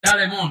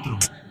Dale, monstruo.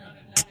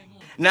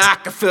 Now I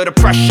can feel the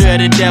pressure of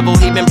the devil,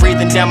 he been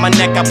breathing down my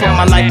neck. I put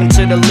my life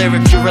into the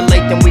lyrics, you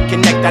relate then we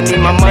connect. I need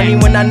my money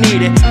when I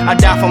need it, I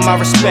die for my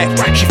respect.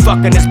 She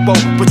fucking this boat,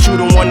 but you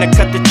the one that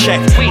cut the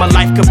check. My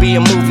life could be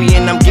a movie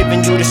and I'm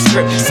giving you the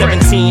script.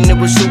 17, it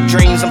was hoop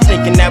dreams, I'm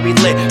thinking that we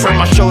lit. From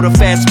my shoulder,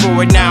 fast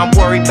forward, now I'm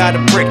worried about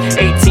a brick.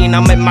 18,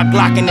 I'm at my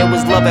Glock and it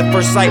was love at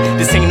first sight.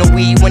 This ain't no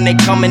weed when they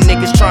coming,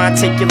 niggas try and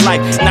take your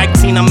life.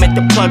 19, I'm at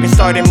the plug and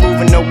started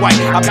moving to white.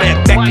 I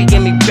bet Becky, give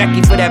me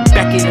Becky for that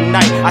Becky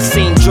tonight. I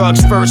seen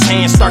drugs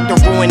firsthand start to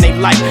ruin they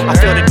life. I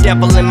feel the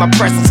devil in my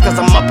presence cause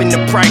I'm up in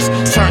the price.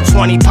 Turn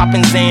 20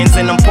 popping Zans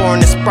and I'm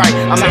pouring the Sprite.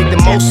 I made the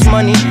most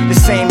money the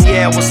same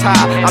year I was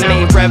high. I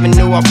made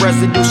revenue off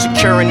residue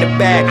securing the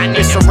bag.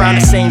 It's around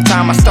the same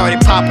time I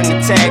started popping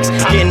the tags.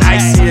 Getting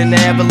icy than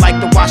ever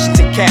like the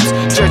Washington Caps.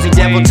 Jersey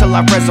devil till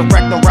I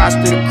resurrect and rise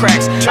through the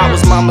cracks. I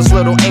was mama's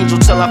little angel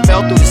till I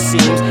fell through the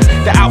seams.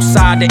 The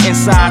outside, the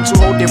inside,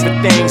 two whole different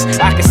things.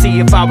 I can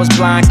see if I was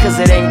blind cause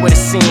it ain't what it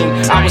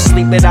seemed. I was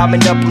sleeping, I've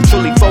been up, I'm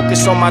truly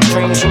focused on my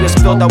dreams. You just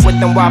filled up with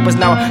them robbers,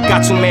 now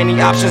got too many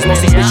options.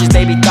 Most these bitches,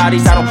 they be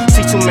thotties, I don't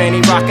see too many.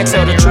 Rock and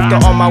tell the truth to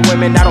all my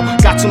women, I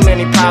don't got too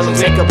many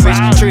problems. Make a bitch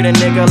treat a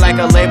nigga like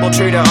a label,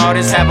 treat an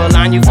artist. Have her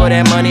line you for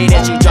that money,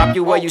 then she drop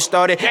you where you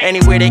started.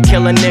 Anywhere they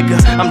kill a nigga,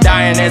 I'm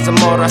dying as a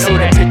martyr. I see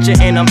the picture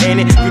and I'm in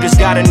it, you just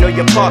gotta know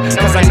your part.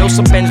 Cause I know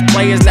some bench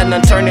players that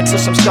done turn into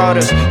some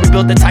starters. We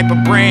built the type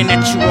of brand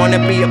that you wanna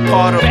be a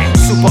part of.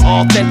 Super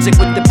authentic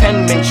with the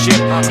penmanship.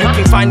 You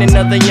can find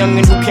another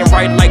youngin' who can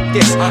write like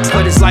this.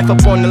 Put his life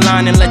up on the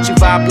line and let you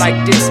vibe like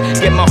this.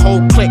 Get my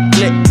whole clique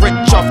lit,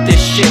 rich off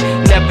this shit.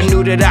 Never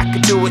knew that I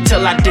could do it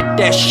till I did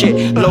that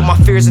shit. Load my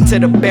fears into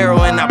the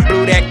barrel and I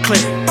blew that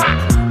clip.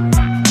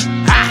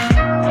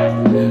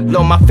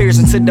 Load my fears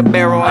into the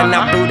barrel and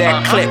I blew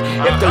that clip.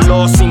 If the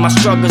Lord see my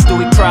struggles, do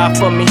he cry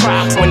for me?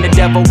 When the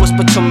devil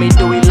whisper to me,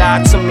 do he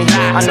lie to me?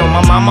 I know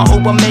my mama who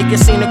I make it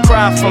seem to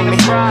cry for me.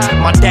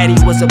 My daddy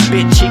was a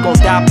bitch, he gon'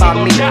 die by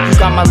me. You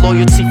got my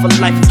loyalty for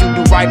life if you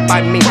do right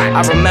by me.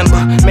 I remember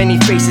many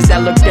faces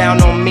that look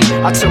down on me.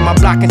 I turned my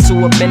block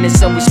into a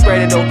business and we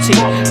spread it OT.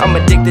 I'm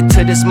addicted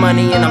to this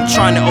money and I'm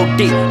trying to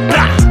OD.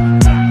 Blah!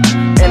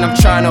 And I'm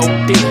trying to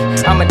OD.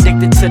 I'm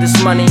addicted to this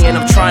money and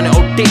I'm trying to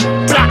OD.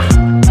 Blah!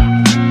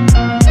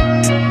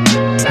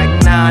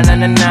 Nah, nah,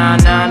 nah, nah,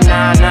 nah,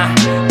 nah,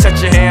 nah.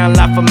 Touch your hand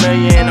like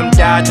familiar and I'm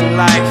dodging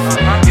life.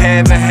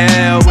 Heaven,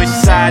 hell, which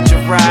side you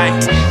right?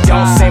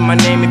 Don't say my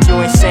name if you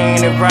ain't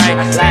saying it right.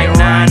 Like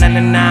nah, nah, nah,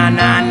 nah,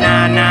 nah,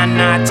 nah, nah,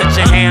 nah. Touch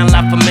your hand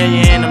like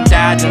familiar and I'm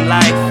dodging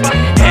life.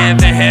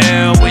 Heaven,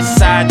 hell, which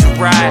side you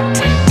right?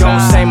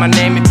 Don't say my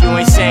name if you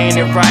ain't saying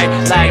it right.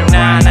 Like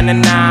nah, nah, nah,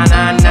 nah,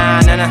 nah,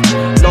 nah, nah, nah.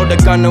 Load the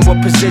gun in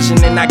what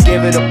position and I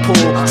give it a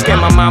pull. Scared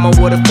my mama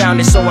would've found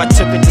it so I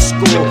took it to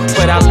school.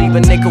 But I leave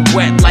a nigga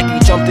wet like he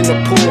jumped in the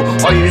pool.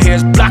 All you hear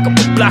is block up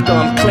a blocker,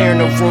 I'm clearing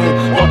the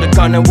room. Load the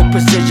gun in what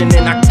position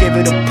and I give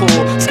it a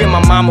pull. Scared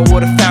my mama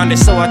would've found it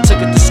so I took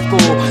it to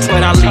school.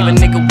 But I leave a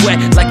nigga wet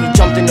like he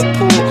jumped in the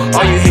pool.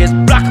 All you hear is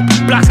block up a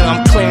blocker,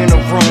 I'm clearing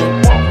the room.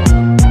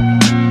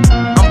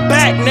 I'm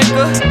back,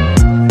 nigga,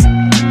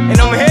 and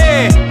I'm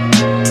here.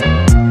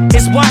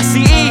 It's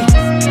YCE.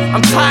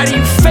 I'm tired of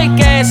you fake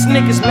ass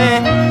niggas,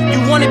 man.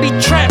 You wanna be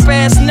trap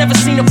ass, never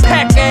seen a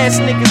pack ass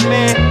niggas,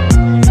 man.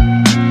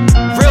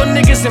 Real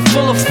niggas in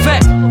full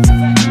effect.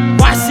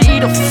 YCE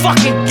the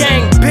fucking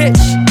gang,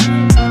 bitch.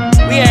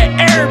 We had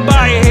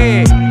everybody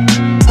here.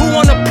 Who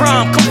on the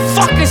prom? Come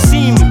fucking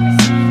see me.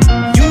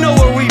 You know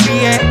where we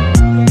be at.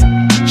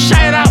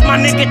 Shout out my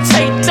nigga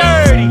Tate.